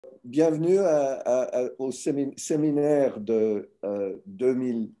Bienvenue au séminaire de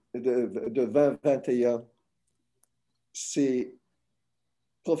 2021. C'est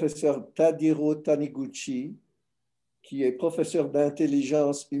professeur Tadahiro Taniguchi, qui est professeur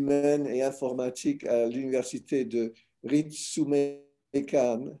d'intelligence humaine et informatique à l'université de Résumé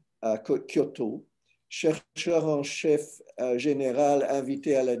à Kyoto, chercheur en chef général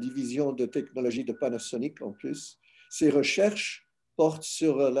invité à la division de technologie de Panasonic en plus. Ses recherches portent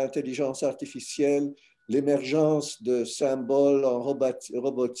sur l'intelligence artificielle, l'émergence de symboles en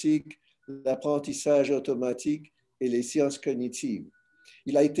robotique, l'apprentissage automatique et les sciences cognitives.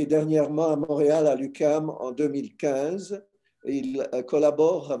 Il a été dernièrement à Montréal à l'UQAM en 2015 et il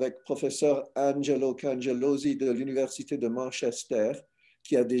collabore avec professeur Angelo Cangelosi de l'Université de Manchester,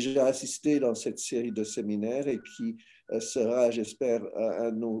 qui a déjà assisté dans cette série de séminaires et qui sera, j'espère,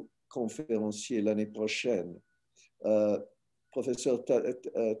 un de nos conférenciers l'année prochaine. Professeur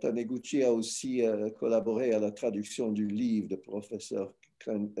Taniguchi a aussi collaboré à la traduction du livre de professeur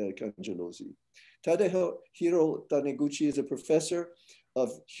Cangelosi. Tadahiro Taniguchi is a professor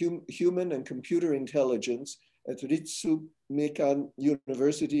of human and computer intelligence at Ritsumeikan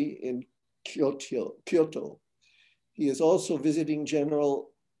University in Kyoto. He is also visiting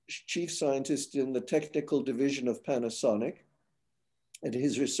general chief scientist in the technical division of Panasonic, and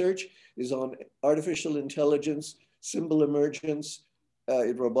his research is on artificial intelligence, symbol emergence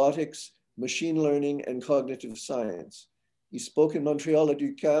in robotics, machine learning, and cognitive science. He spoke in Montreal at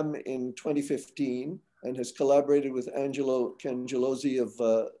UQAM in 2015 and has collaborated with Angelo Cangelosi of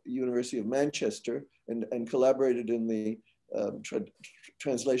University of Manchester and collaborated in the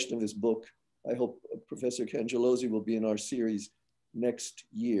translation of his book. I hope Professor Cangelosi will be in our series next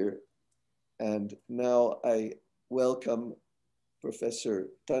year. And now I welcome Professor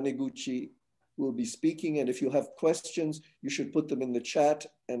Taniguchi, who will be speaking. And if you have questions, you should put them in the chat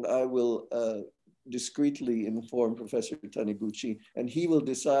and I will discreetly inform Professor Taniguchi, and he will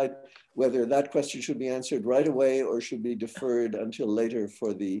decide whether that question should be answered right away or should be deferred until later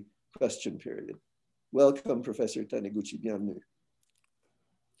for the question period. Welcome, Professor Taniguchi. Bienvenue.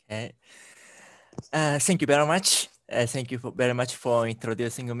 Okay. Thank you very much. Thank you very much for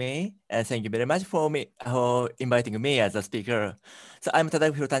introducing me. Thank you very much for inviting me as a speaker. So I'm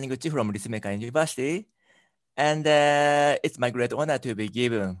Tadahiro Taniguchi from Ritsumeikan University. And it's my great honor to be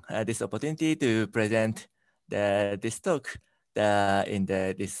given this opportunity to present this talk in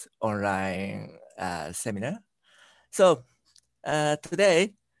this online seminar. So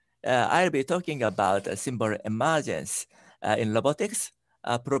today, I'll be talking about symbol emergence in robotics,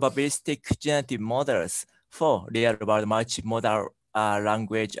 probabilistic generative models for real-world multimodal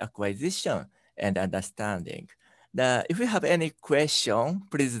language acquisition and understanding. If you have any question,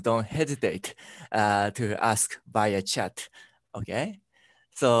 please don't hesitate to ask via chat, okay?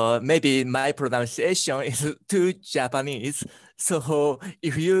 So maybe my pronunciation is too Japanese. So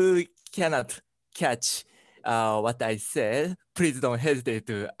if you cannot catch what I said, please don't hesitate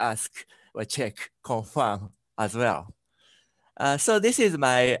to ask or check, confirm as well. So this is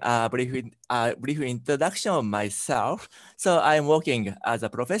my brief introduction of myself. So I'm working as a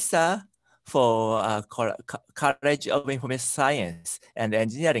professor for College of Information Science and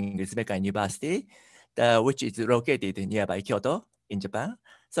Engineering in Ritsumeikan University, which is located nearby Kyoto in Japan.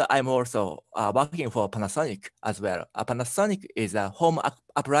 So I'm also working for Panasonic as well. Panasonic is a home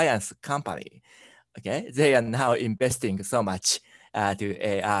appliance company. Okay, they are now investing so much to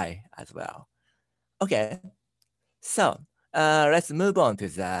AI as well. Okay, so let's move on to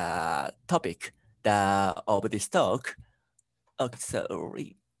the topic of this talk. Okay,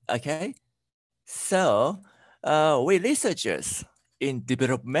 sorry. Okay. So we researchers in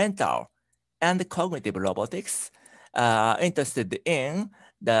developmental and cognitive robotics are interested in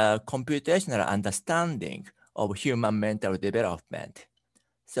the computational understanding of human mental development.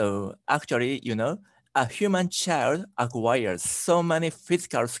 So actually, you know, a human child acquires so many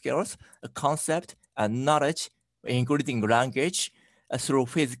physical skills, concept, and knowledge, including language, through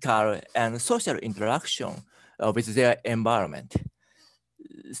physical and social interaction with their environment.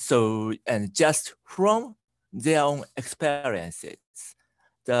 So, and just from their own experiences,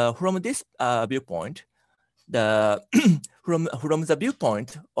 from this viewpoint, from the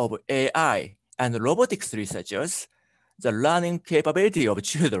viewpoint of AI and robotics researchers, the learning capability of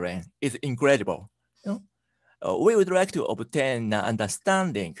children is incredible. You know? We would like to obtain an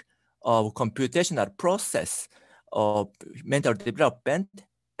understanding of computational process of mental development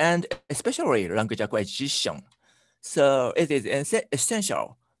and especially language acquisition. So it is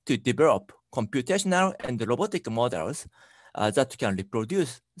essential to develop computational and robotic models that can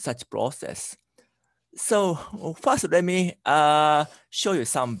reproduce such process. So first, let me show you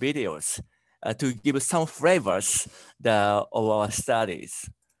some videos to give some flavors of our studies.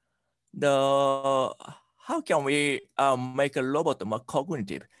 How can we make a robot more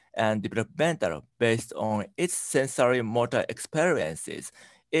cognitive and developmental based on its sensory motor experiences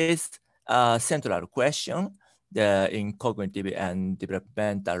is a central question in cognitive and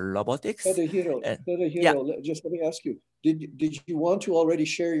developmental robotics. Tadahiro, Yeah. just let me ask you, did you want to already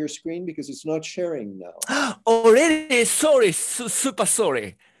share your screen? Because it's not sharing now. Already, sorry, super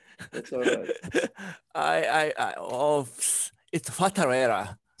sorry. That's all right. It's fatal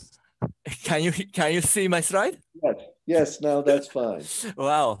error. Can you see my slide? Yes, now that's fine.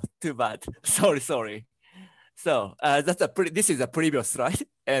 Wow, too bad. Sorry. So this is a previous slide,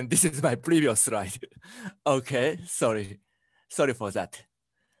 and this is my previous slide. Okay, sorry for that.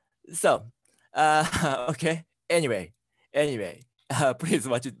 So, okay. Anyway, please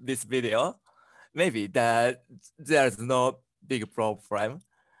watch this video. Maybe there's no big problem.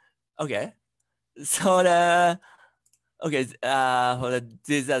 Okay. So this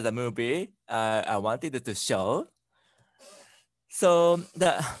is the movie I wanted to show. So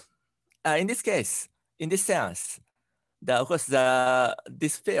in this case, in this sense, of course,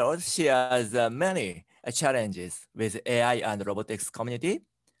 this field shares many challenges with AI and robotics community.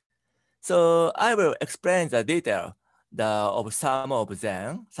 So I will explain the detail of some of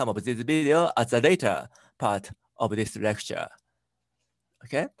these videos at the later part of this lecture.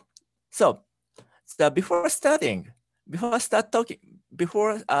 Okay, so before start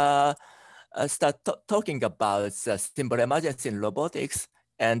talking about the simple emergence in robotics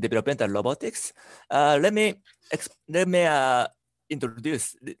and developmental robotics, let me explain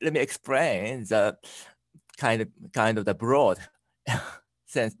the kind of the broad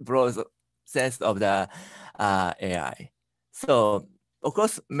sense of the AI. So of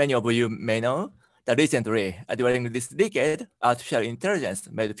course, many of you may know that recently, during this decade, artificial intelligence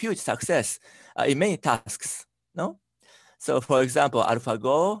made huge success in many tasks. No, so for example,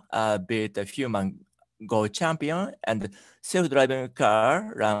 AlphaGo beat the human Go champion, and self-driving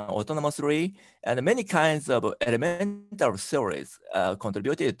car run autonomously, and many kinds of elemental theories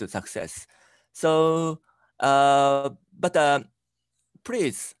contributed to success. So,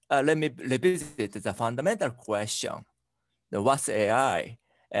 please let me revisit the fundamental question: what's AI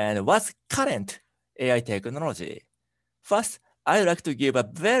and what's current AI technology? First, I'd like to give a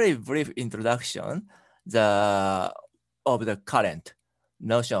very brief introduction of the current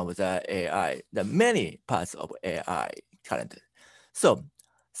notion of the AI, the many parts of AI current. So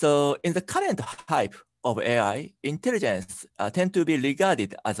in the current hype of AI, intelligence tend to be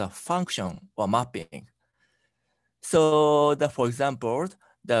regarded as a function or mapping. So for example,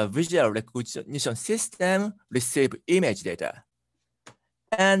 the visual recognition system receive image data,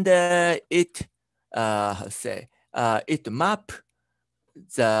 and it map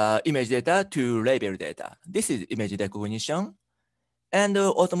the image data to label data. This is image recognition, and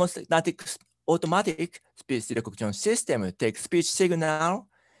automatic speech recognition system takes speech signal,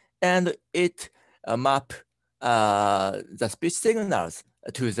 and it map the speech signals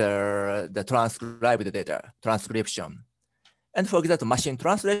to the transcribed data, transcription. And for example, machine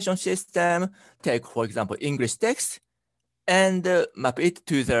translation system take, for example, English text and map it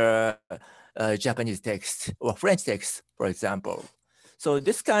to the Japanese text or French text, for example. So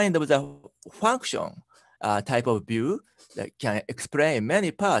this kind of the function type of view that can explain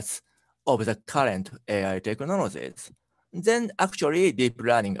many parts of the current AI technologies. Then actually deep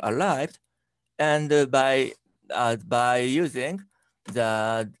learning arrived, and by using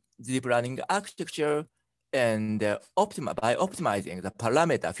the deep learning architecture and by optimizing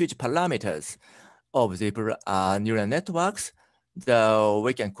the future parameters of the neural networks,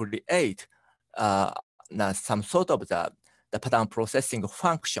 we can create some sort of the pattern processing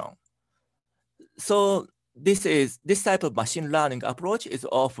function. So this type of machine learning approach is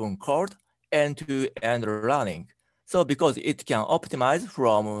often called end-to-end learning. So because it can optimize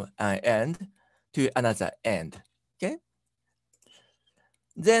from an end to another end. Okay.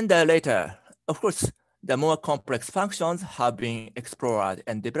 Then later, of course, the more complex functions have been explored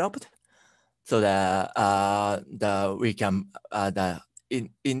and developed. So we can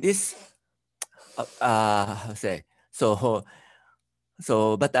in this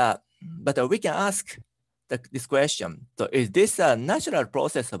but we can ask this question. So is this a natural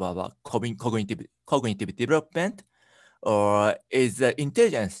process of our cognitive development, or is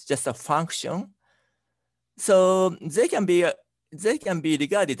intelligence just a function? So they can be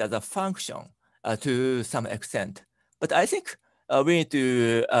regarded as a function to some extent. But I think we need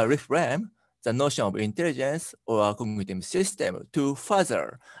to reframe the notion of intelligence or cognitive system to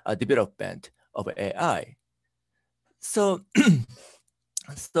further development of AI. So,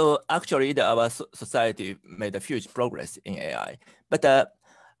 so actually, our society made a huge progress in AI. But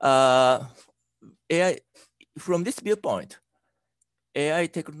AI, from this viewpoint, AI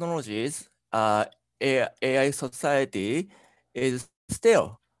technologies, AI society is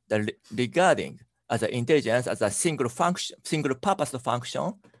still regarding as an intelligence as a single function, single purpose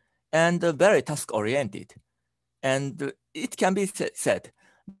function, and very task oriented. And it can be said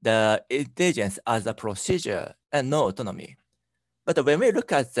the intelligence as a procedure and no autonomy. But when we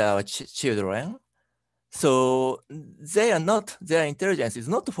look at our children, so they are not, their intelligence is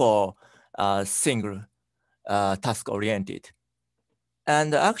not for single task oriented.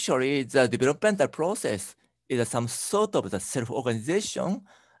 And actually the developmental process is some sort of the self-organization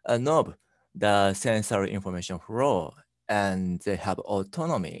of the sensory information flow, and they have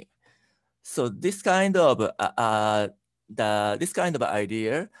autonomy. So this kind of this kind of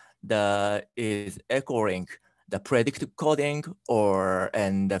idea that is echoing the predictive coding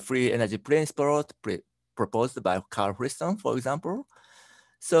and the free energy principle proposed by Carl Friston, for example.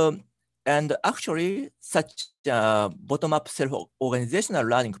 So, and actually such bottom-up self-organizational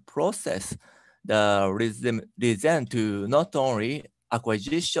learning process, reason to not only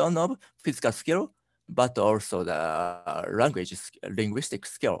acquisition of physical skill, but also the linguistic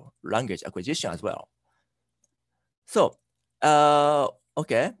skill, language acquisition as well. So,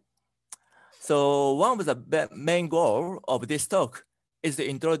 okay. So one of the main goal of this talk is to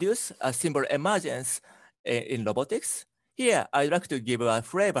introduce a symbol emergence in robotics. Here, I'd like to give a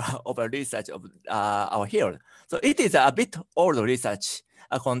flavor of a research of our field. So it is a bit old research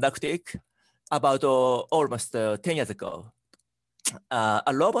conducted about almost 10 years ago.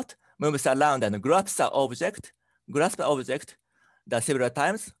 A robot moves around and grasps the object several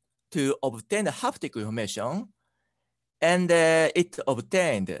times to obtain the haptic information, and it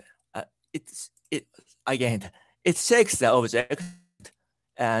obtained it shakes the object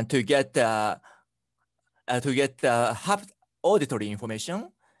and to get auditory information,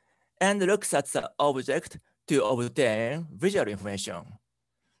 and looks at the object to obtain visual information.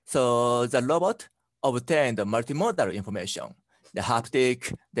 So the robot obtained the multimodal information, the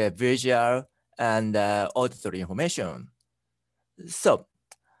haptic, the visual, and auditory information. So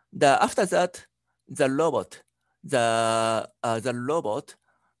after that, the robot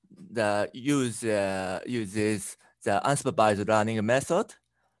uses the unsupervised learning method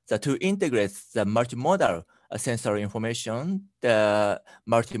to integrate the multimodal sensory information, the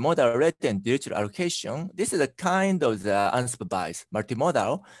multimodal latent digital allocation. This is a kind of the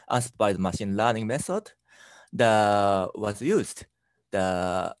multimodal unsupervised machine learning method that was used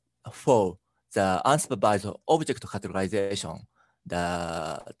for the unsupervised object categorization,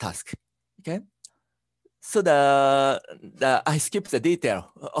 the task. Okay. So I skipped the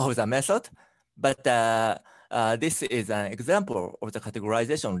detail of the method, but this is an example of the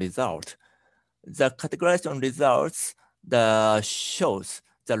categorization result. The categorization results shows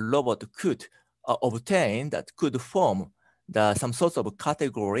the robot could could form some sorts of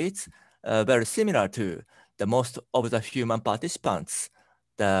categories very similar to the most of the human participants.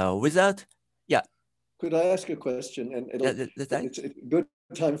 The wizard, yeah. Could I ask a question? And it's a good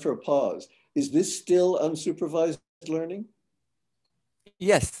time for a pause. Is this still unsupervised learning?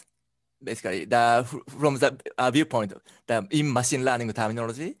 Yes, basically, from the viewpoint, in machine learning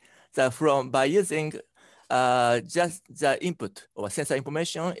terminology, by using just the input or sensor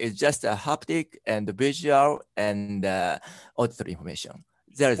information is just a haptic and visual and auditory information.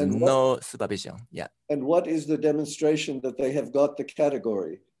 There is no supervision. Yeah. And what is the demonstration that they have got the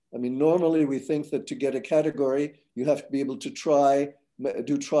category? I mean, normally we think that to get a category, you have to be able to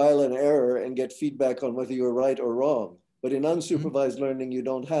do trial and error and get feedback on whether you're right or wrong. But in unsupervised learning, you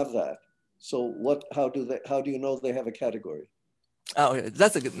don't have that. So how do you know they have a category? Oh,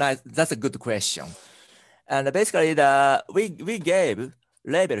 that's a good question. And basically we gave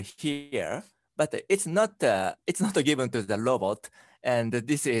label here, but it's not given to the robot. And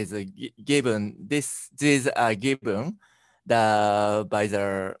this is given, these are given by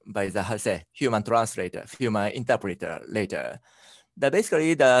the how to say, human translator, human interpreter later.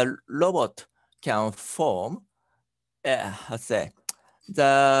 Basically the robot can form, how to say,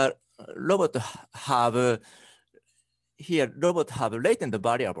 the robot have latent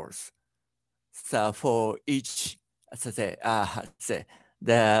variables. So for each,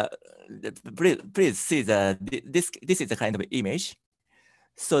 please see this is the kind of image.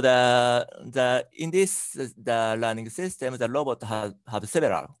 So in this learning system, the robot have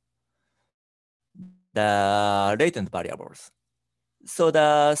several latent variables. So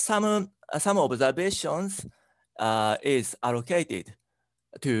some observations is allocated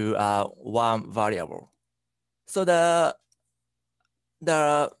to one variable. So by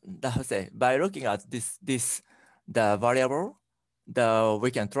looking at the variable,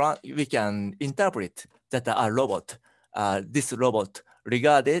 we can interpret that a robot, this robot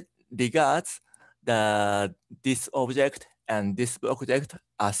regards this object and this object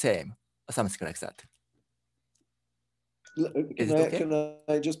are same, something like that. Can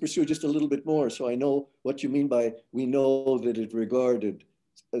I just pursue just a little bit more so I know what you mean by we know that it regarded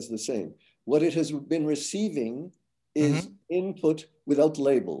as the same? What it has been receiving is input without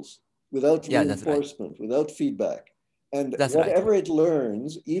labels, without reinforcement, without feedback. And whatever it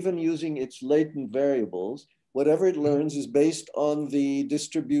learns, even using its latent variables, whatever it learns is based on the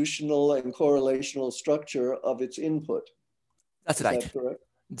distributional and correlational structure of its input. That's is right. That correct?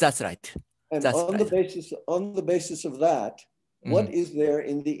 That's right. And That's on the basis of that, what is there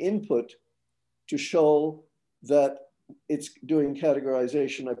in the input to show that it's doing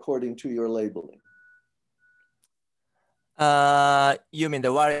categorization according to your labeling? You mean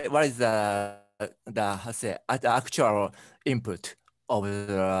what is the actual input of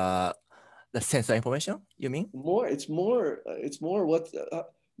the sensor information? You mean? It's more what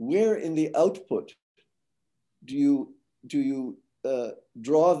where in the output do you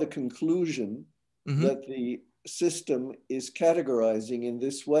draw the conclusion that the system is categorizing in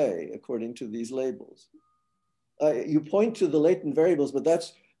this way according to these labels? You point to the latent variables, but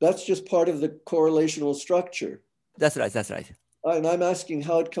that's just part of the correlational structure. That's right. That's right. And I'm asking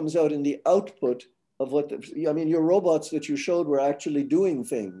how it comes out in the output of what I mean. Your robots that you showed were actually doing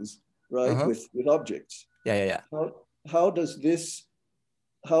things, right, with objects. Yeah. How does this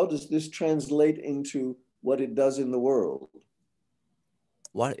translate into what it does in the world?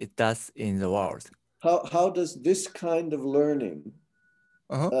 What it does in the world. How does this kind of learning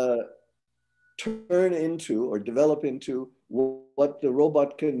turn into or develop into what the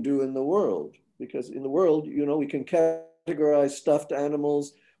robot can do in the world? Because in the world, we can categorize stuffed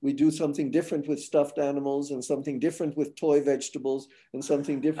animals. We do something different with stuffed animals and something different with toy vegetables and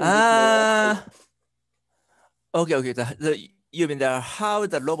something different with Okay. You mean how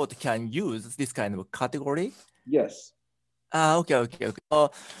the robot can use this kind of category? Yes. Okay.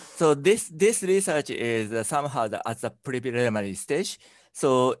 So this research is somehow at the preliminary stage.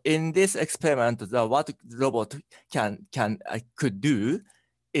 So in this experiment, what the robot could do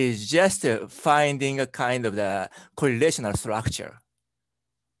is just finding a kind of the correlational structure,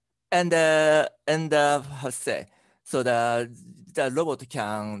 and how to say, so the robot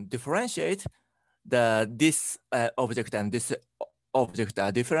can differentiate this object and this object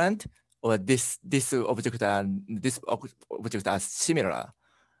are different, or this object and this object are similar,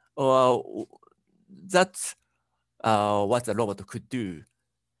 or that's what the robot could do.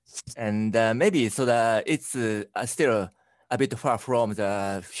 And maybe so that it's still a bit far from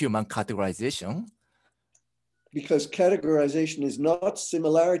the human categorization. Because categorization is not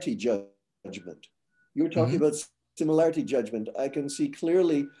similarity judgment. You were talking about similarity judgment. I can see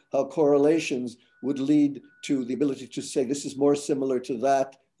clearly how correlations would lead to the ability to say this is more similar to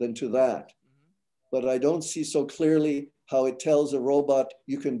that than to that. But I don't see so clearly how it tells a robot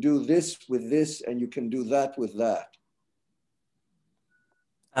you can do this with this and you can do that with that.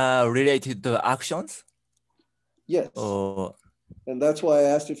 Related to actions? Yes. And that's why I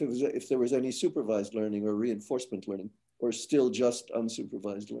asked if there was any supervised learning or reinforcement learning, or still just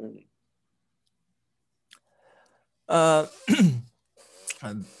unsupervised learning.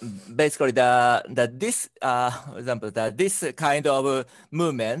 Basically, this kind of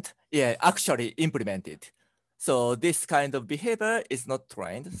movement, actually implemented. So this kind of behavior is not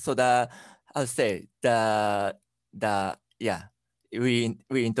trained. So I'll say we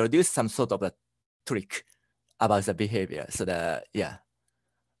introduced some sort of a trick about the behavior. So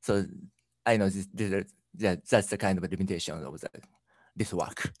so I know that's the kind of limitation of this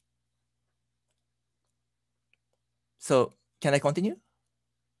work. So can I continue?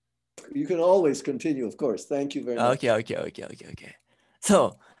 You can always continue, of course. Thank you very much. Okay.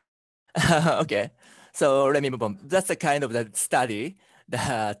 So, okay. So let me move on. That's the kind of the study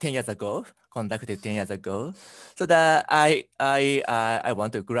that 10 years ago, conducted 10 years ago. So that I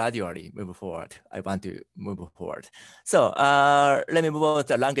want to gradually move forward. So let me move on to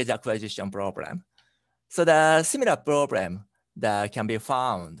the language acquisition problem. So the similar problem that can be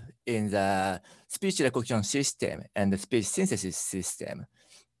found in the speech recognition system and the speech synthesis system.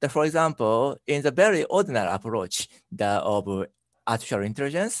 For example, in the very ordinary approach of artificial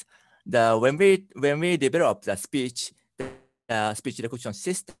intelligence, when we develop the speech recognition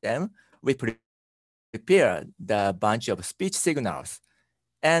system, we prepare the bunch of speech signals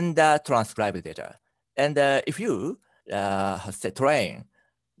and transcribe data. And if you train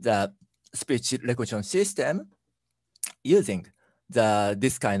the speech recognition system using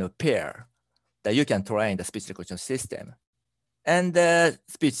this kind of pair that you can train the speech recognition system. And the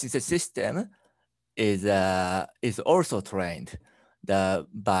speech synthesis system is also trained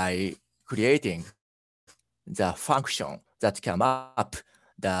by creating the function that can map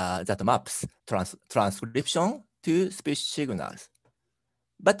that maps transcription to speech signals.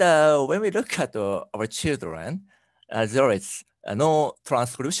 But when we look at our children, there is no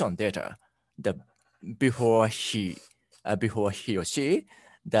transcription data before he or she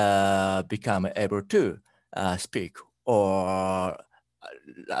become able to speak or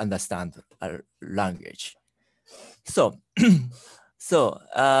understand language. So,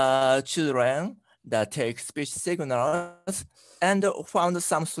 children that take speech signals and found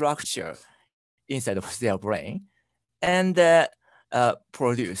some structure inside of their brain and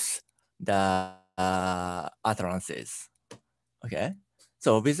produce the utterances. Okay,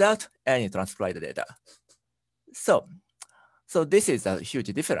 so without any transcribed data. So this is a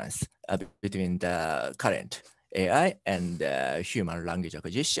huge difference between the current AI and human language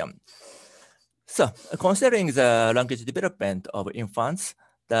acquisition. So considering the language development of infants,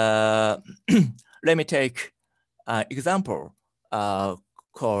 let me take an example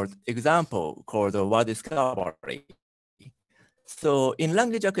called word discovery. So in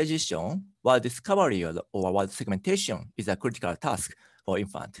language acquisition, word discovery or word segmentation is a critical task for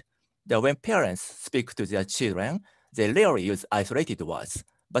infant. When parents speak to their children, they rarely use isolated words,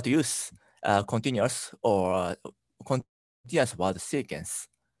 but use continuous word sequence.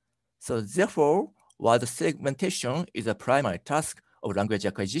 So therefore, word segmentation is a primary task of language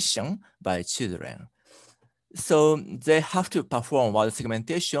acquisition by children. So they have to perform word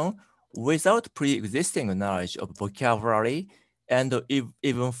segmentation without pre-existing knowledge of vocabulary and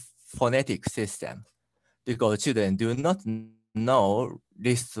even phonetic system, because children do not know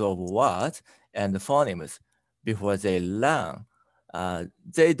lists of words and phonemes before they learn.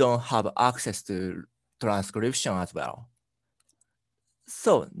 They don't have access to transcription as well.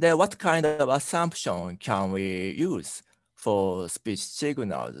 So then what kind of assumption can we use for speech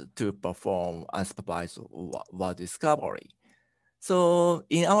signals to perform unsupervised word discovery? So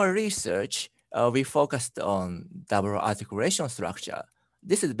in our research, we focused on double articulation structure.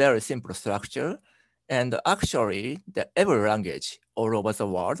 This is very simple structure. And actually, every language all over the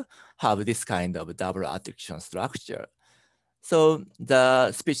world have this kind of double articulation structure. So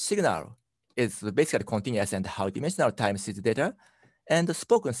the speech signal is basically continuous and high-dimensional time series data. And the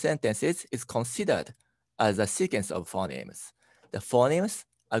spoken sentences is considered as a sequence of phonemes. The phonemes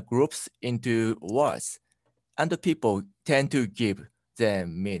are groups into words, and the people tend to give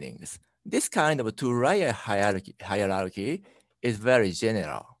them meanings. This kind of two-layer hierarchy is very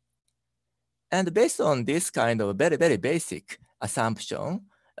general. And based on this kind of very, very basic assumption,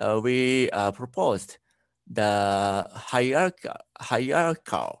 we proposed the hierarchical,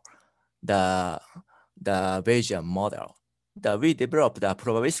 the Bayesian model. We developed the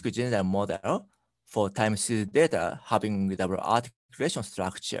probabilistic general model for time series data having double articulation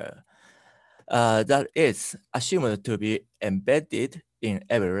structure that is assumed to be embedded in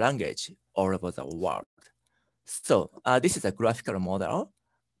every language all over the world. So this is a graphical model,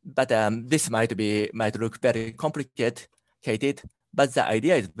 but this might look very complicated, but the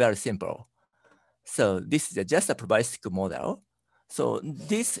idea is very simple. So this is just a probabilistic model. So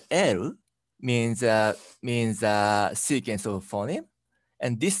this L means a sequence of phoneme,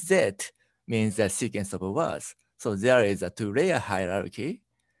 and this Z means a sequence of words. So there is a two-layer hierarchy,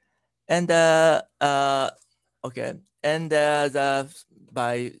 and okay, and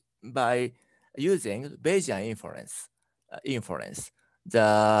by using Bayesian inference,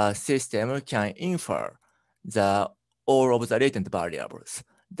 the system can infer all of the latent variables,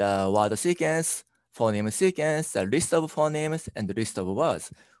 the word sequence, phoneme sequence, the list of phonemes, and the list of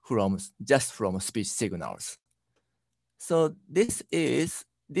words just from speech signals. So this is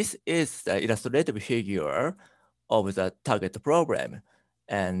the illustrative figure of the target problem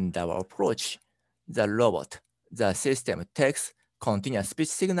and our approach. The robot, the system takes continuous speech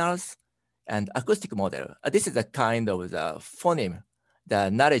signals and acoustic model. This is a kind of the phoneme, the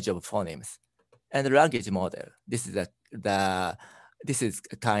knowledge of phonemes, and the language model. This is a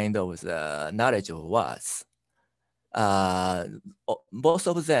kind of the knowledge of words. Both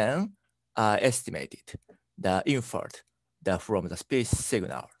of them are estimated, inferred from the speech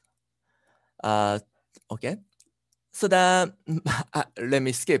signal. Okay, so let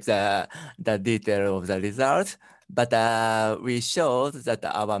me skip the detail of the result, but we showed that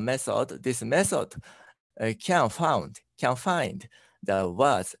this method can find the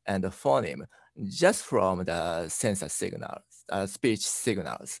words and the phoneme just from the sensor signals, speech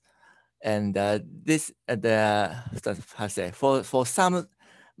signals. And this, how to say, for some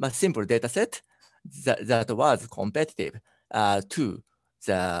simple data set that was competitive to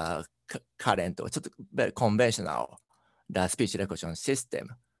the current or very conventional the speech recognition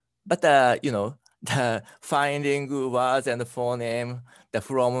system. But you know, the finding words and phoneme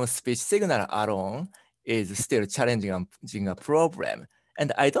from speech signal alone is still challenging a problem.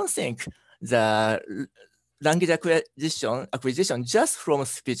 And I don't think the language acquisition just from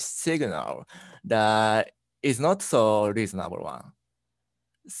speech signal that is not so reasonable one.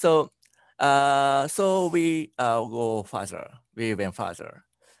 So so we go further. We went further.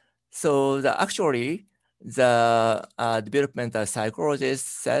 So actually the developmental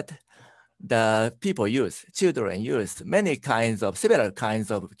psychologists said the children use several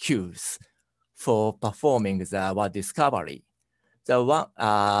kinds of cues for performing the word discovery. There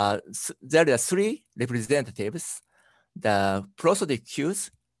are three representatives: the prosodic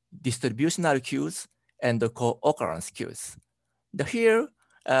cues, distributional cues, and the co-occurrence cues. Here,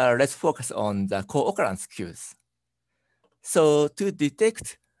 let's focus on the co-occurrence cues. So to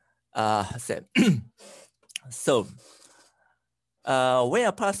detect, when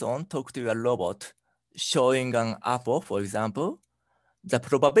a person talks to a robot showing an apple, for example, the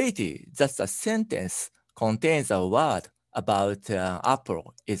probability that the sentence contains a word about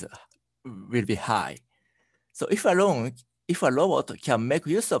apple will be high. So if a robot can make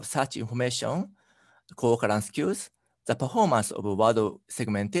use of such information, co-occurrence cues, the performance of word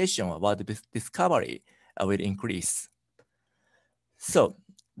segmentation or word discovery will increase. So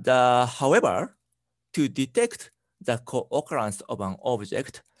however, to detect the co-occurrence of an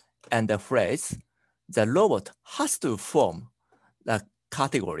object and a phrase, the robot has to form the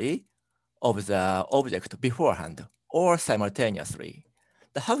category of the object beforehand or simultaneously.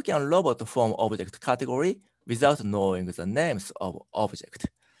 How can a robot form object category without knowing the names of object?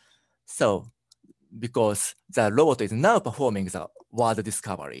 So because the robot is now performing the word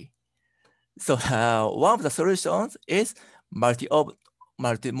discovery. So one of the solutions is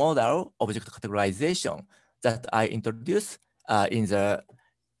multimodal object categorization that I introduced in the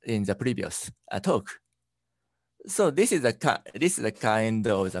previous talk. So this is a kind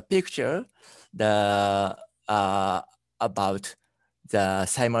of the picture about the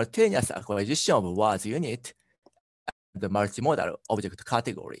simultaneous acquisition of words unit, the multimodal object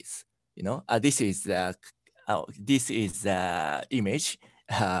categories. You know, this is the image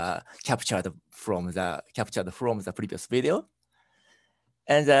captured from the previous video,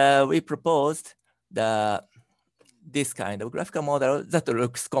 and we proposed this kind of graphical model that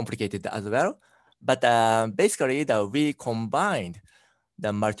looks complicated as well. But basically, we combined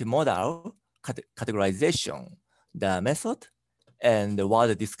the multimodal categorization, the method, and the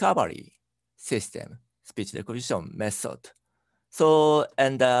word discovery system, speech recognition method. So,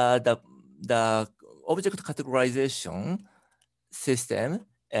 and the object categorization system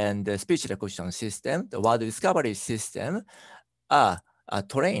and the speech recognition system, the word discovery system are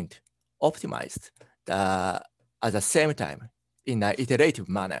trained, optimized at the same time in an iterative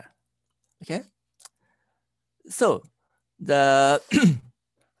manner. Okay. So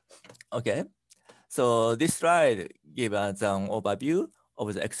okay. So this slide gives us an overview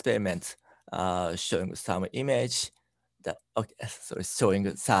of the experiment, showing some image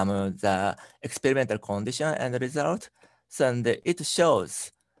showing some the experimental condition and result. So and it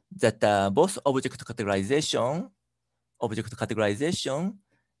shows that both object categorization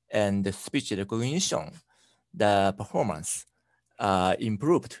and the speech recognition, the performance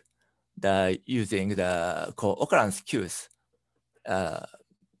improved using the co-occurrence cues.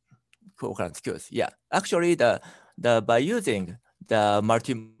 Yeah, actually, by using the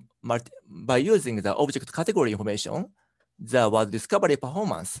object category information, the word discovery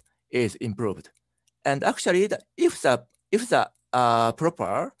performance is improved. And actually, if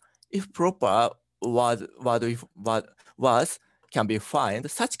proper words can be found,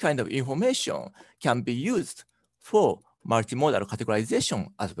 such kind of information can be used for multimodal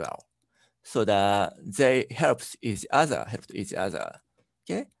categorization as well. So that they help each other.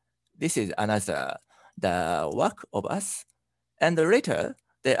 Okay, this is another work of us. And later,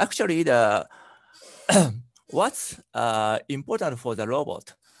 they actually what's important for the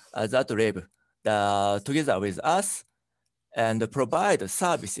robot that live together with us and provide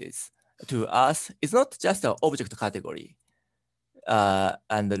services to us is not just an object category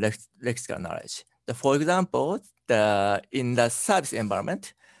and the lexical knowledge. For example, in the service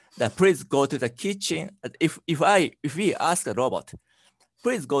environment, please go to the kitchen. If we ask a robot,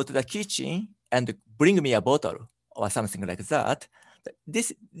 please go to the kitchen and bring me a bottle or something like that,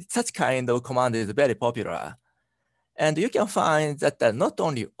 such kind of command is very popular. And you can find that not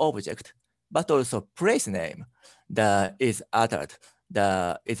only object, but also place name that is uttered,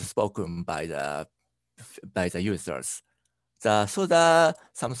 that is spoken by the users. So that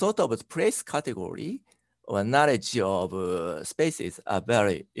some sort of place category or knowledge of spaces are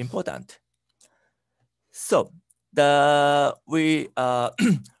very important. So we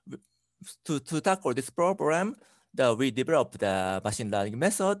to tackle this problem, we developed the machine learning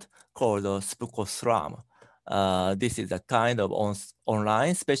method called SPCO-SLAM. This is a kind of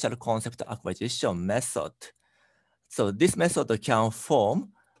online spatial concept acquisition method. So this method can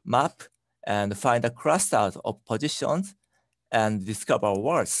form, map, and find the clusters of positions and discover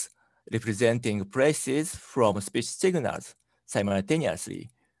words representing places from speech signals simultaneously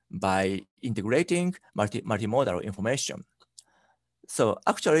by integrating multimodal information. So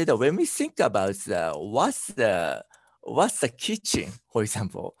actually, when we think about what's the kitchen, for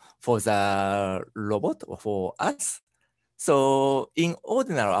example, for the robot or for us. So in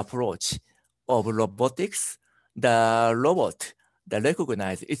ordinary approach of robotics, the robot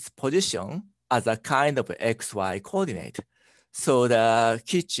recognizes its position as a kind of XY coordinate. So the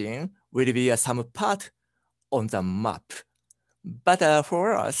kitchen will be some part on the map. But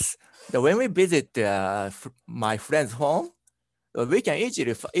for us, when we visit my friend's home, we can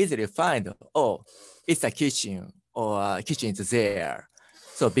easily find, oh, it's a kitchen, or kitchen is there.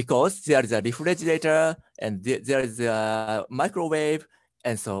 So because there is a refrigerator and there is a microwave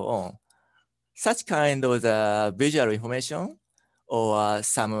and so on. Such kind of visual information or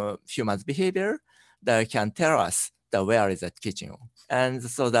some human's behavior that can tell us where is the kitchen. And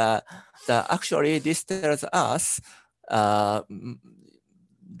so actually this tells us the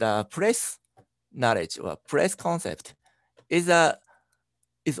place knowledge or place concept is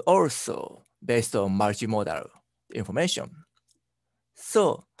also based on multimodal information.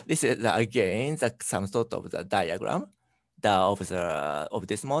 So this is again some sort of the diagram of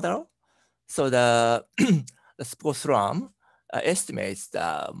this model. So the SPCO-SLAM estimates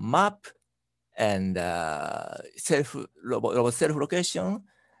the map and robot self-location,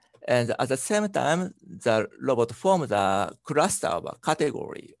 and at the same time, the robot forms a cluster of a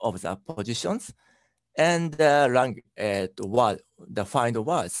category of the positions and the find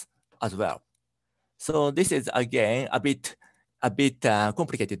words as well. So this is again a bit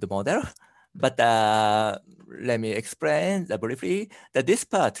complicated model, but let me explain briefly that this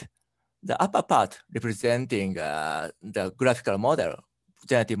part, the upper part representing the graphical model,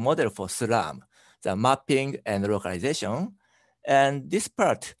 generative model for SLAM, the mapping and localization, and this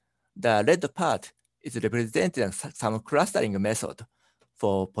part, the red part, is representing some clustering method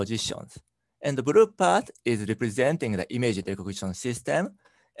for positions. And the blue part is representing the image recognition system.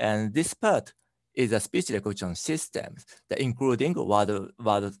 And this part is a speech recognition system, including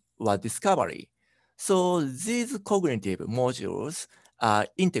word discovery. So these cognitive modules are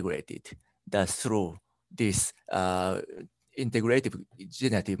integrated through this integrative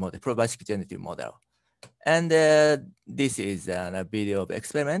generative model, probabilistic generative model. And this is a video of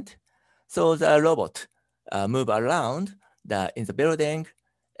experiment. So the robot move around in the building,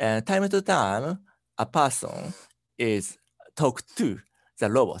 and time to time, a person is talked to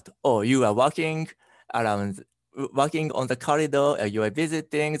the robot. Or you are walking on the corridor, or you are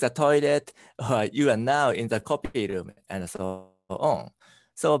visiting the toilet, or you are now in the copy room, and so on.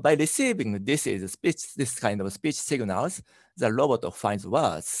 So by receiving this kind of speech signals, the robot finds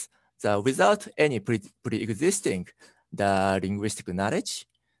words without any pre-existing the linguistic knowledge,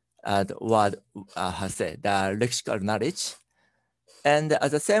 the lexical knowledge. And at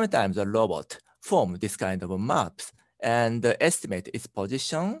the same time, the robot forms this kind of maps and estimate its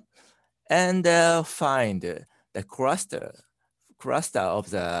position and find the cluster of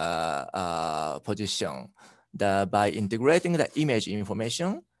the position by integrating the image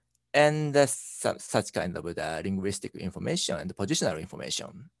information and such kind of the linguistic information and positional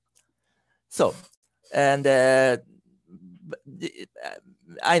information. So, and I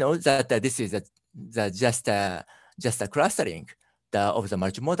know that this is just a clustering of the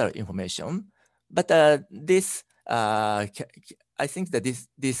multimodal information, but this I think that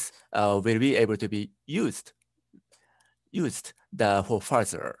this will be able to be used for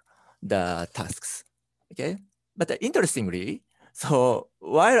further the tasks. Okay, but interestingly, so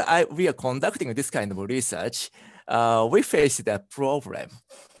while we are conducting this kind of research, we face the problem.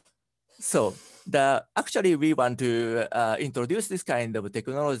 So actually we want to introduce this kind of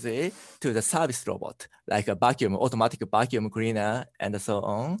technology to the service robot, like a automatic vacuum cleaner and so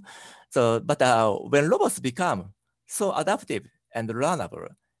on. So, but when robots become so adaptive and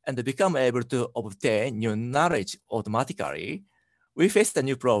learnable and become able to obtain new knowledge automatically, we face a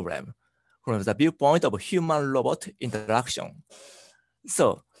new problem. from the viewpoint of human-robot interaction.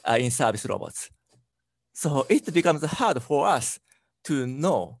 So in service robots. So it becomes hard for us to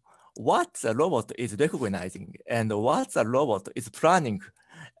know what the robot is recognizing and what the robot is planning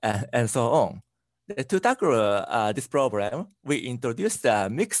and so on. To tackle this problem, we introduced the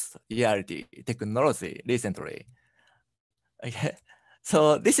mixed reality technology recently. Okay.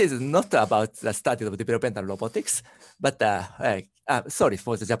 So this is not about the study of developmental robotics, but sorry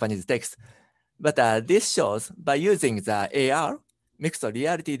for the Japanese text. But this shows by using the AR, mixed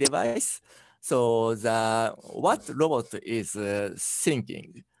reality device, so what robot is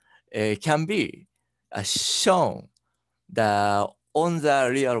thinking can be shown on the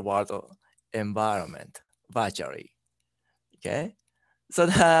real world environment virtually. Okay. So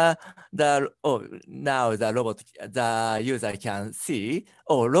now the user can see,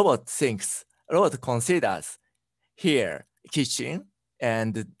 robot considers here kitchen,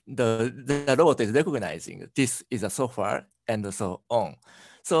 and the robot is recognizing this is a software and so on.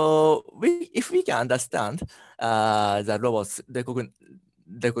 So if we can understand the robot's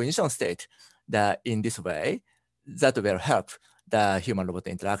recognition state in this way, that will help the human-robot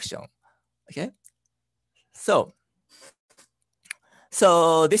interaction. Okay. So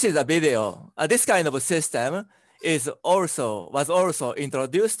this is a video. This kind of system was also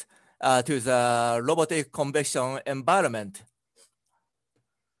introduced to the robotic convection environment.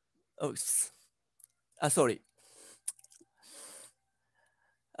 Oh, sorry.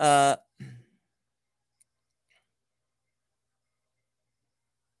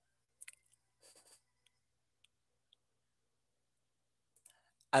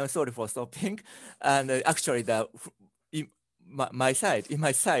 I'm sorry for stopping. And actually, in my side,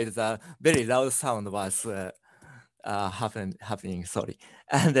 the very loud sound was happening. Sorry.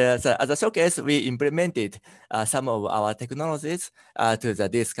 And so as a showcase, we implemented some of our technologies to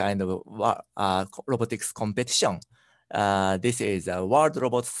this kind of robotics competition. This is a World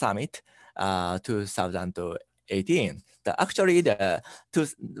Robot Summit 2018. Actually, the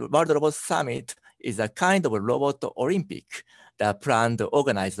World Robot Summit is a kind of robot Olympic planned,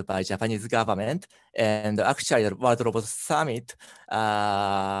 organized by Japanese government. And actually, the World Robot Summit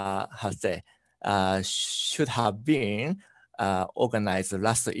should have been organized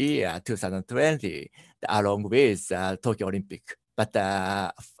last year, 2020, along with Tokyo Olympic. But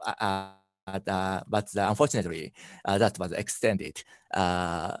unfortunately, that was extended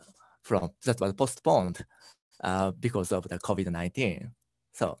that was postponed because of the COVID-19.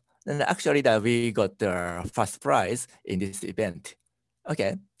 So then actually we got the first prize in this event.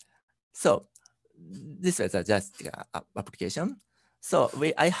 Okay, so this was just application. So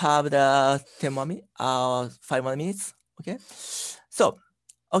I have the 5 more minutes. Okay, so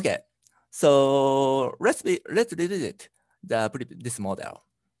so let's revisit this model.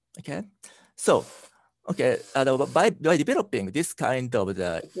 Okay, so by developing this kind of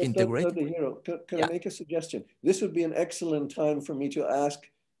the integrated. Can I make a suggestion? This would be an excellent time for me to ask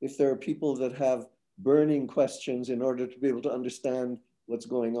if there are people that have burning questions in order to be able to understand what's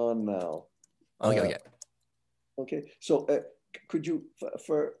going on now. Okay. So could you,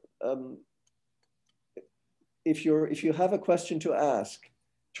 if you have a question to ask,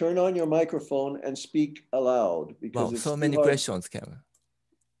 turn on your microphone and speak aloud, because it's so many questions, Kevin.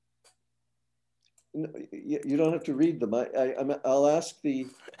 You don't have to read them. I'll ask the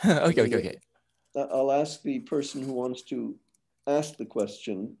I'll ask the person who wants to ask the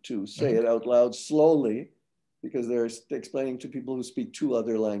question to say it out loud slowly, because they're explaining to people who speak 2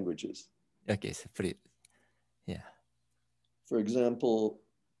 other languages. Okay, so please. Yeah. For example,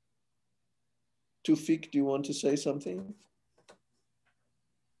 Tufik, do you want to say something?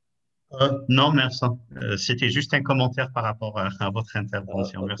 Non, merci. C'était juste un commentaire par rapport à votre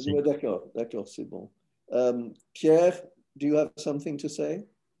intervention. Merci. D'accord, c'est bon. Pierre, do you have something to say?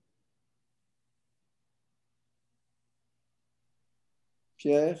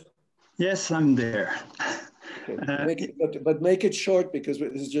 Pierre? Yes, I'm there. Okay. But make it short, because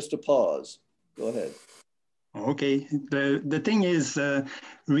this is just a pause. Go ahead. Okay. The thing is,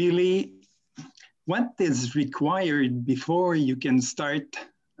 really, what is required before you can start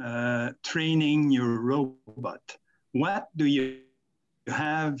training your robot? What do you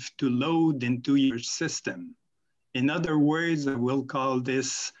have to load into your system? In other words, I will call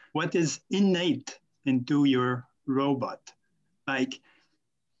this what is innate into your robot. Like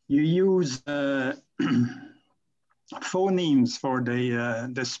you use phonemes for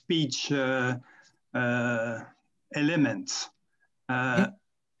the speech elements.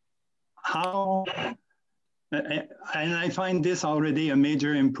 How And I find this already a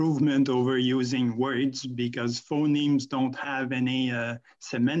major improvement over using words, because phonemes don't have any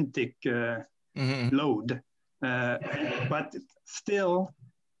semantic load. But still,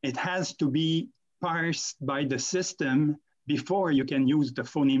 it has to be parsed by the system before you can use the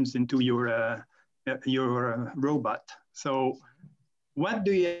phonemes into your robot. So what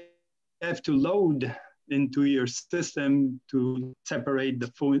do you have to load into your system to separate the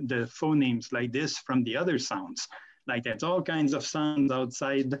phonemes like this from the other sounds? Like there's all kinds of sounds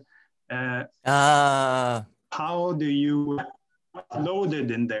outside. How do you load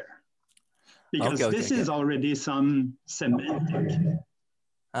it in there? Because this is already some semantic.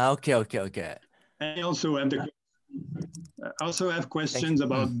 Okay. I also have questions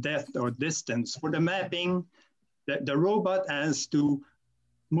about depth or distance. For the mapping, the robot has to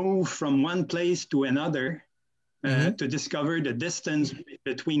move from one place to another to discover the distance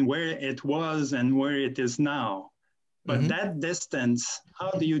between where it was and where it is now. But that distance,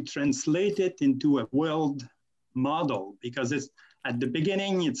 how do you translate it into a world model? Because it's at the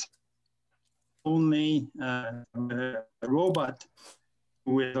beginning, it's only a robot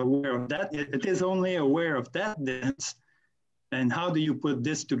who is aware of that. It is only aware of that distance. And how do you put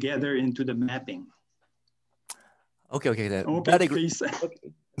this together into the mapping? Okay.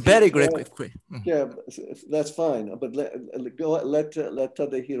 Very great. Yeah, that's fine. But let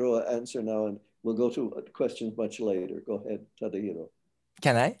Tadahiro answer now, and we'll go to questions much later. Go ahead, Tadahiro.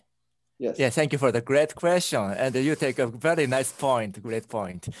 Can I? Yes. Yeah, thank you for the great question. And you take a very nice point, great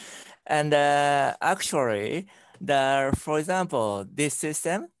point. And actually, for example, this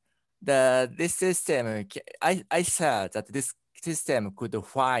system, I said that this system could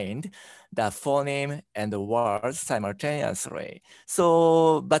find the phoneme and the words simultaneously.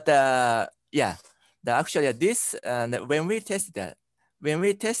 So, but actually this, and when we tested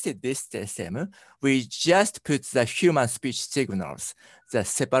this system, we just put the human speech signals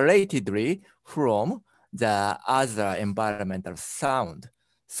separatedly from the other environmental sound.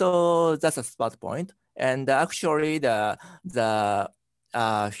 So that's a start point. And actually the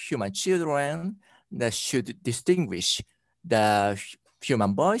human children that should distinguish the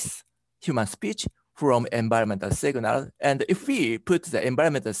human voice, human speech from environmental signals. And if we put the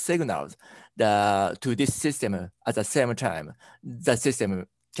environmental signals to this system at the same time, the system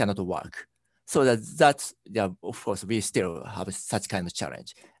cannot work. So that's of course, we still have such kind of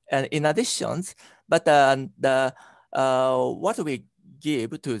challenge. And in addition, but what we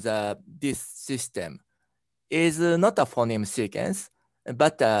give to this system is not a phoneme sequence,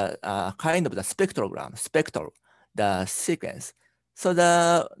 but kind of the spectral, the sequence. So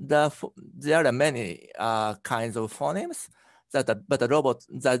there are many kinds of phonemes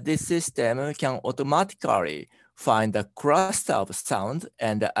but this system can automatically find the cluster of sound,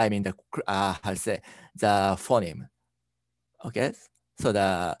 and I mean the phoneme. Okay, so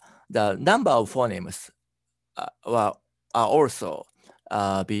the number of phonemes are also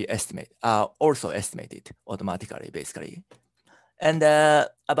estimated automatically, basically. And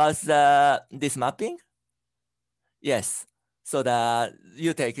about this mapping, yes. So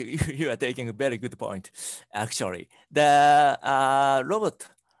you are taking a very good point. Actually, the robot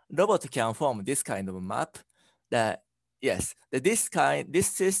can form this kind of map. This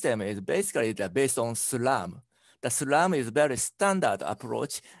system is basically based on SLAM. The SLAM is very standard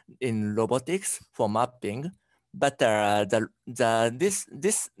approach in robotics for mapping, but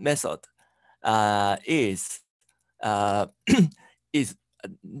this method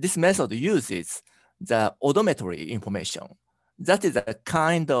this method uses the odometry information. That is a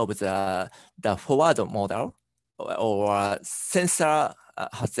kind of the forward model or sensor,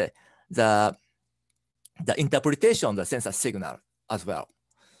 the interpretation of the sensor signal as well.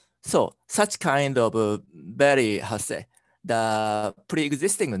 So such kind of very, the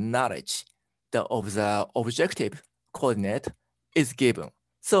pre-existing knowledge of the objective coordinate is given.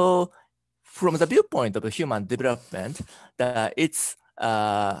 So from the viewpoint of human development, it's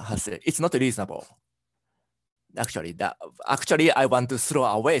not reasonable. Actually, I want to throw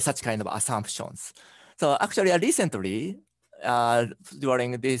away such kind of assumptions. So actually, recently,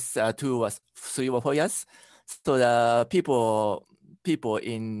 during this 2 or 3 or 4 years, so the people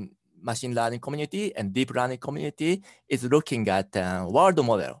in machine learning community and deep learning community is looking at world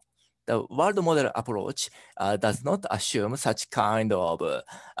model. The world model approach does not assume such kind of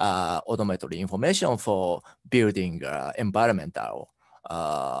odometry information for building environmental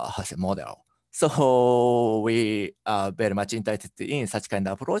model. So we are very much interested in such kind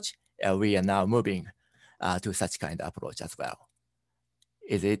of approach. We are now moving to such kind of approach as well.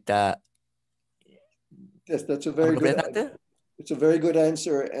 Is it? Yes, that's a very good answer. It's a very good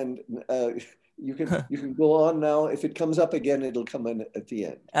answer, and you can go on now. If it comes up again, it'll come in at the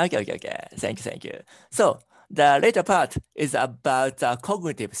end. Okay. Thank you. So the later part is about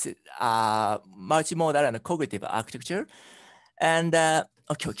cognitive, multimodal and cognitive architecture. And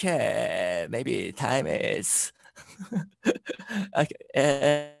okay, maybe time is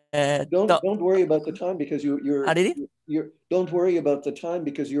okay. Don't worry about the time because you're don't worry about the time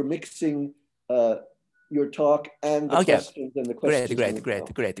because you're mixing your talk and the questions and the questions.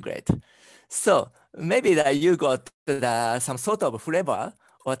 Great. So maybe that you got some sort of flavor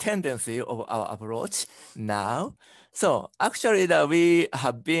or tendency of our approach now. So actually we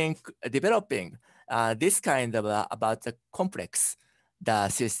have been developing this kind of about the complex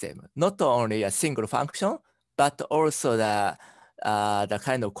system, not only a single function, but also the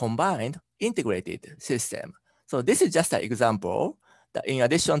kind of combined integrated system. So this is just an example. In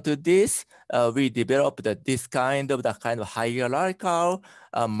addition to this, we developed this kind of hierarchical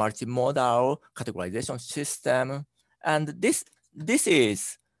multimodal categorization system, and this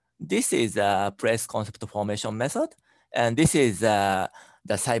is a place concept formation method, and this is the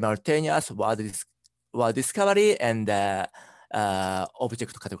simultaneous word discovery and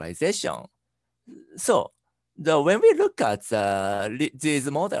object categorization. So when we look at these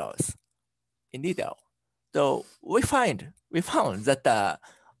models in detail, so we found that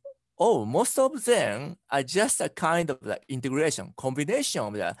most of them are just a kind of the integration, combination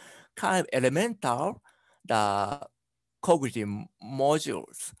of the kind of elemental cognitive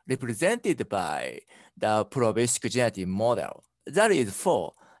modules represented by the probabilistic generative model. That is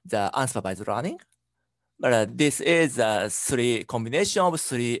for the unsupervised learning. But this is a combination of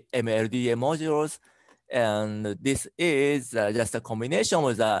three MLDA modules, and this is just a combination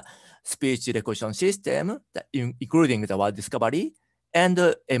of the speech recognition system, including the word discovery, and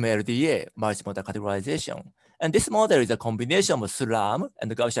MLDA, multimodal categorization. And this model is a combination of SLAM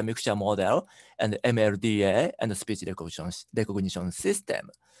and Gaussian mixture model and MLDA and speech recognition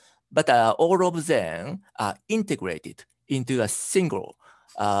system. But all of them are integrated into a single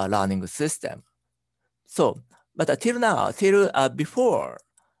learning system. So, but till now, before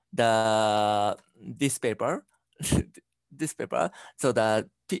this paper, so that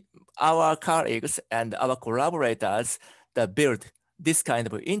our colleagues and our collaborators that built this kind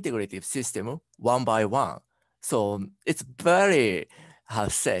of integrative system one by one. So it's very,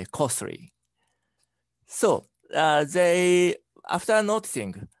 costly. So after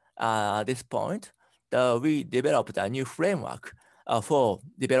noticing this point, we developed a new framework for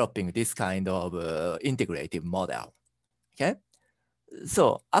developing this kind of integrative model. Okay,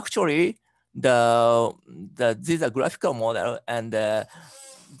 so actually these are graphical model, and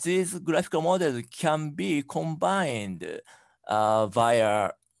these graphical models can be combined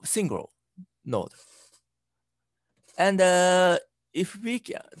via single node. And if we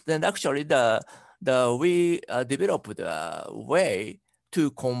can, then actually we developed a way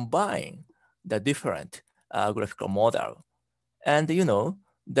to combine the different graphical model. And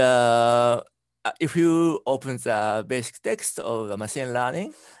if you open the basic text of the machine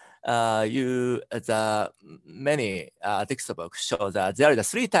learning, many textbooks show that there are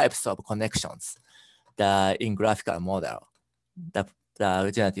three types of connections in graphical model, the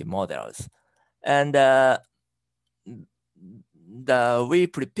generative models. And we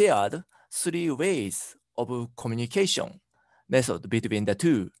prepared three ways of communication method between the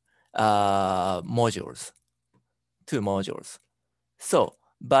two modules. So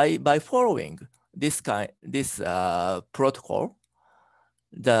by following this protocol,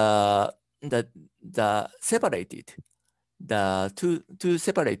 the two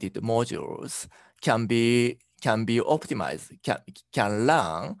separated modules can be optimized, can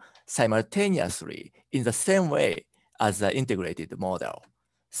learn simultaneously in the same way as the integrated model.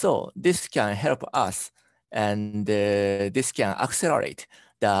 So this can help us, and this can accelerate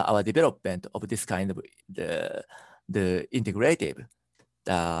our development of this kind of the integrative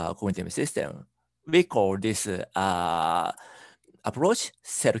cognitive system. We call this approach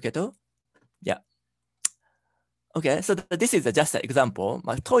Selketo. Yeah. Okay, so this is just an example,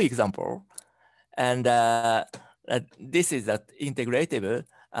 my toy example. And this is an integrative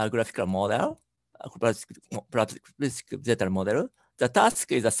graphical model, probabilistic data model. The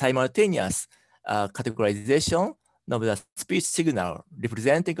task is a simultaneous categorization of the speech signal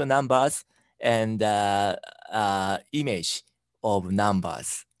representing numbers and image of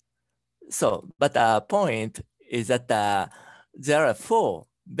numbers. So, but the point is that there are four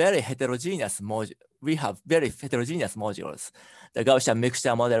very heterogeneous modules. We have very heterogeneous modules: the Gaussian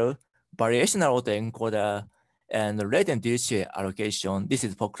mixture model, variational autoencoder, and latent DHA allocation. This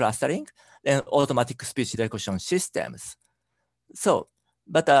is for clustering, and automatic speech recognition systems. So,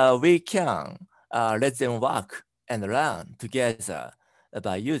 but we can let them work and learn together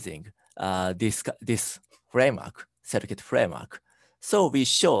by using this framework, circuit framework. So we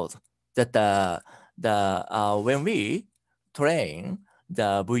showed that when we train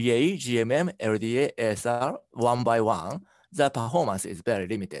the VAE, GMM, LDA, ASR one by one, the performance is very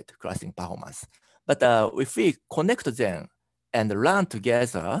limited, clustering performance. But if we connect them and learn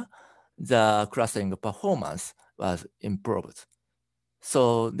together, the clustering performance was improved.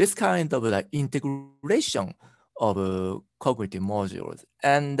 So this kind of like integration of cognitive modules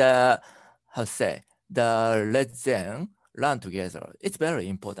and how to say, let them learn together, it's very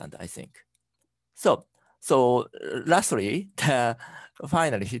important, I think. So lastly,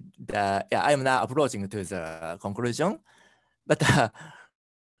 finally, I am now approaching to the conclusion, but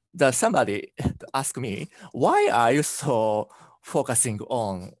somebody asked me, why are you so focusing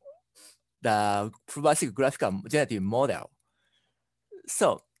on the probabilistic graphical generative model?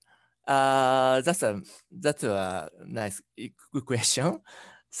 So that's a nice, good question.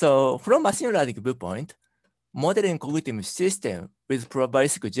 So from machine learning viewpoint, modeling cognitive system with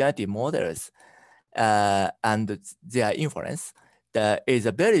probabilistic generative models and their inference, is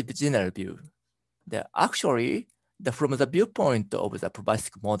a very general view. Actually, from the viewpoint of the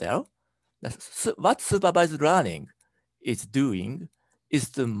probabilistic model, what supervised learning is doing is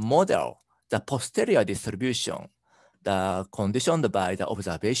to model the posterior distribution, conditioned by the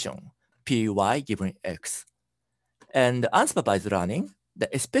observation, Py given X. And unsupervised learning,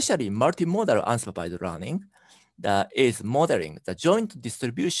 especially multimodal unsupervised learning, is modeling the joint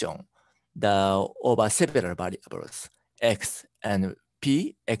distribution over several variables, X and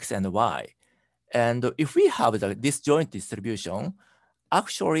P, X and Y. And if we have this joint distribution,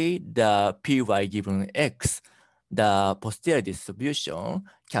 actually the Py given X, the posterior distribution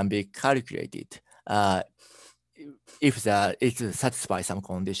can be calculated if it satisfies some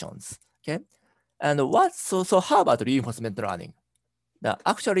conditions, okay? And so how about reinforcement learning?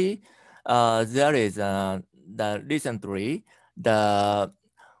 Actually, there is recently the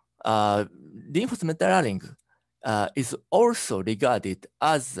reinforcement learning is also regarded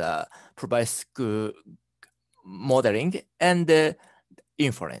as probabilistic modeling and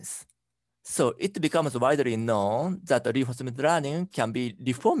inference. So it becomes widely known that reinforcement learning can be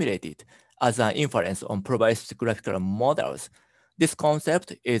reformulated as an inference on probabilistic graphical models. This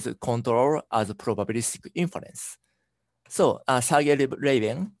concept is controlled as probabilistic inference. So Sergey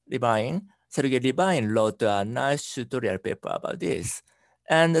Levine wrote a nice tutorial paper about this.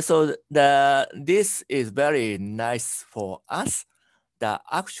 And so this is very nice for us.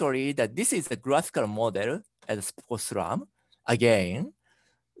 Actually, this is a graphical model as post-RAM again.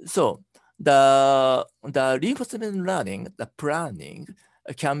 So the reinforcement learning, the planning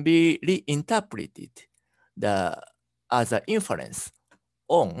can be reinterpreted as an inference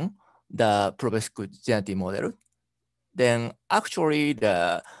on the probabilistic generative model. Then actually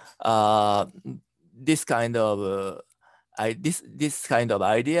this kind of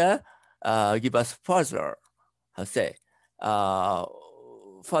idea give us further,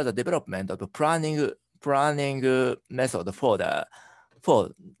 further development of the planning method for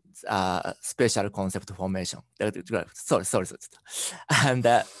spatial concept formation. Sorry. And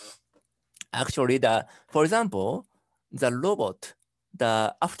actually, for example, the robot,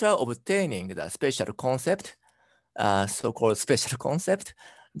 after obtaining the spatial concept, so-called spatial concept,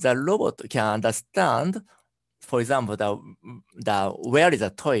 the robot can understand, for example, where is the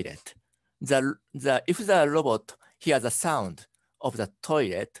toilet. If the robot hears the sound of the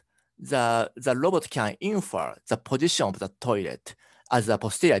toilet, the robot can infer the position of the toilet as a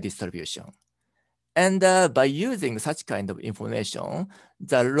posterior distribution. And by using such kind of information,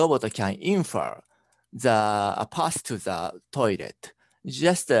 the robot can infer the path to the toilet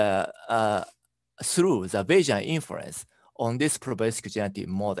just through the Bayesian inference on this probabilistic generative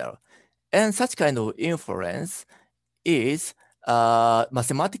model. And such kind of inference is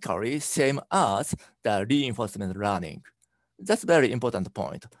mathematically same as the reinforcement learning. That's a very important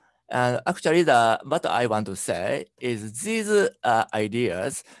point. And actually, what I want to say is these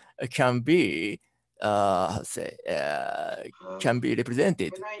ideas can be can be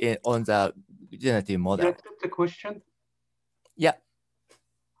represented on the generative model. Can I put the question? Yeah.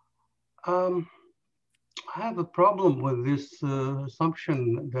 I have a problem with this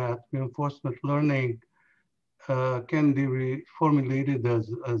assumption that reinforcement learning can be reformulated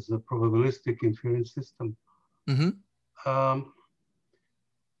as a probabilistic inference system. Mm-hmm.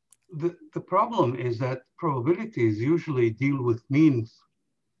 The problem is that probabilities usually deal with means,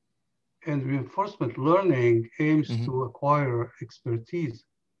 and reinforcement learning aims to acquire expertise.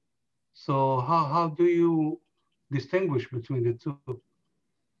 So how do you distinguish between the two?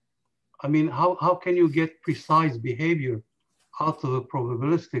 I mean, how can you get precise behavior out of a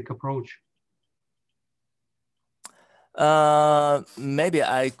probabilistic approach? Maybe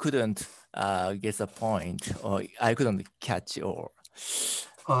I couldn't get the point, or I couldn't catch or.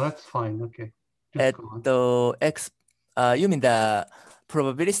 Oh, that's fine. Okay. Just go on. You mean the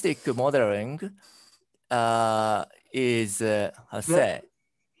probabilistic modeling is say?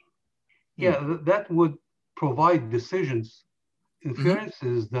 Yeah, that would provide decisions,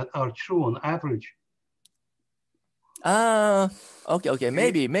 inferences that are true on average. Okay.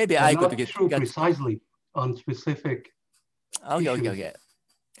 Maybe I could get precisely on specific. Okay.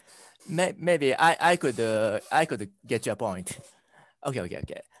 Maybe I could get your point.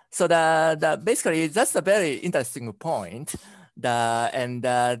 Okay. So basically that's a very interesting point.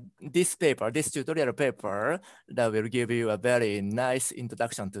 This tutorial paper, that will give you a very nice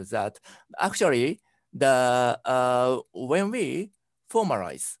introduction to that. Actually, when we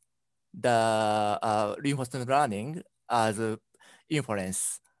formalize the reinforcement learning as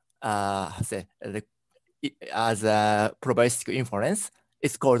inference, as a probabilistic inference,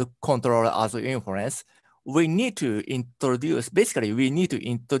 it's called control as inference. We need to introduce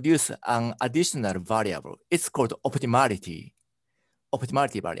an additional variable. It's called optimality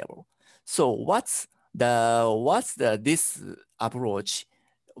variable. So what's this approach?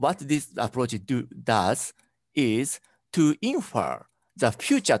 What this approach does is to infer the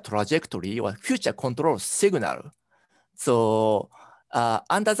future trajectory or future control signal. So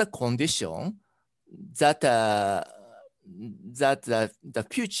under the condition that the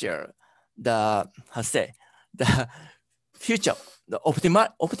future, the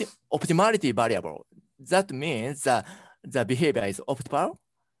optimality variable, that means that the behavior is optimal,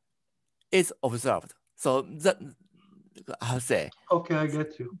 is observed. So that, Okay, I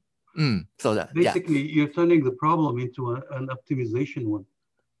get you. So that basically, you're turning the problem into an optimization one.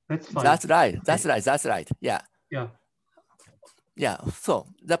 That's fine. That's right. Yeah. So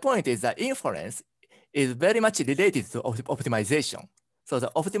the point is that inference is very much related to optimization. So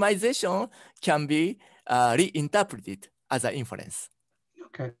the optimization can be reinterpreted as an inference.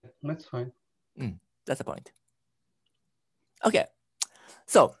 Okay, that's fine. That's the point. Okay,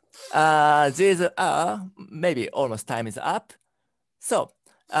 so these are maybe almost time is up. So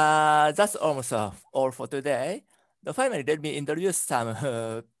that's almost all for today. Finally, let me introduce some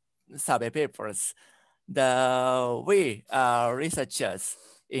survey papers. We are researchers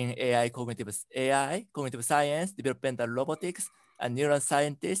in cognitive science, developmental robotics, and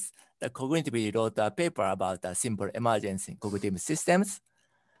neuroscientists that cognitively wrote a paper about simple emergence in cognitive systems.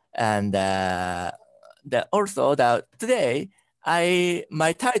 And today,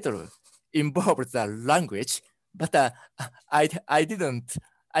 my title involves the language, but I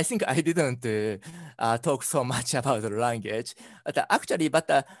think I didn't talk so much about the language.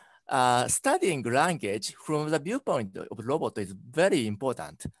 But studying language from the viewpoint of robot is very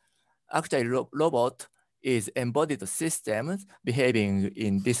important. Actually, robot is embodied systems behaving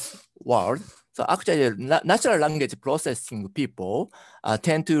in this world. So actually, natural language processing people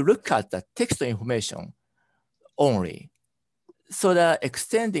tend to look at the text information only. So that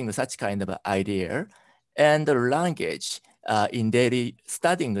extending such kind of idea and the language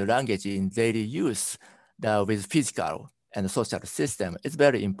studying the language in daily use with physical and social system is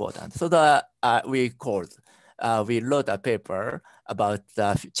very important. So that we wrote a paper about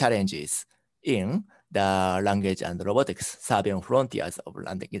the challenges in the language and robotics, surveying frontiers of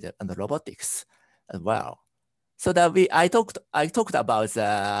language and robotics as well. So that I talked about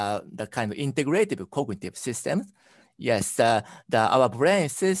the kind of integrative cognitive systems. Yes, our brain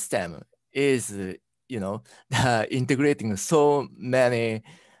system is integrating so many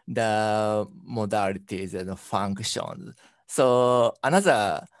the modalities and functions. So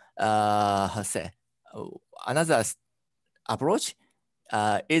another approach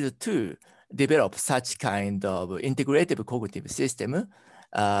is to develop such kind of integrative cognitive system,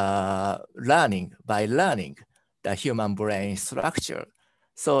 learning the human brain structure.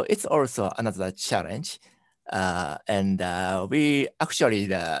 So it's also another challenge. We actually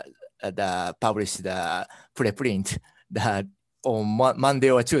published the preprint that on Monday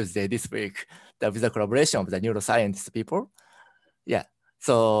or Tuesday this week, with the collaboration of the neuroscience people. Yeah,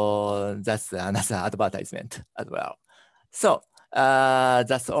 so that's another advertisement as well. So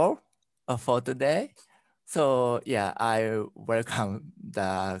that's all for today. So yeah, I welcome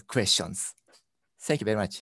the questions. Thank you very much.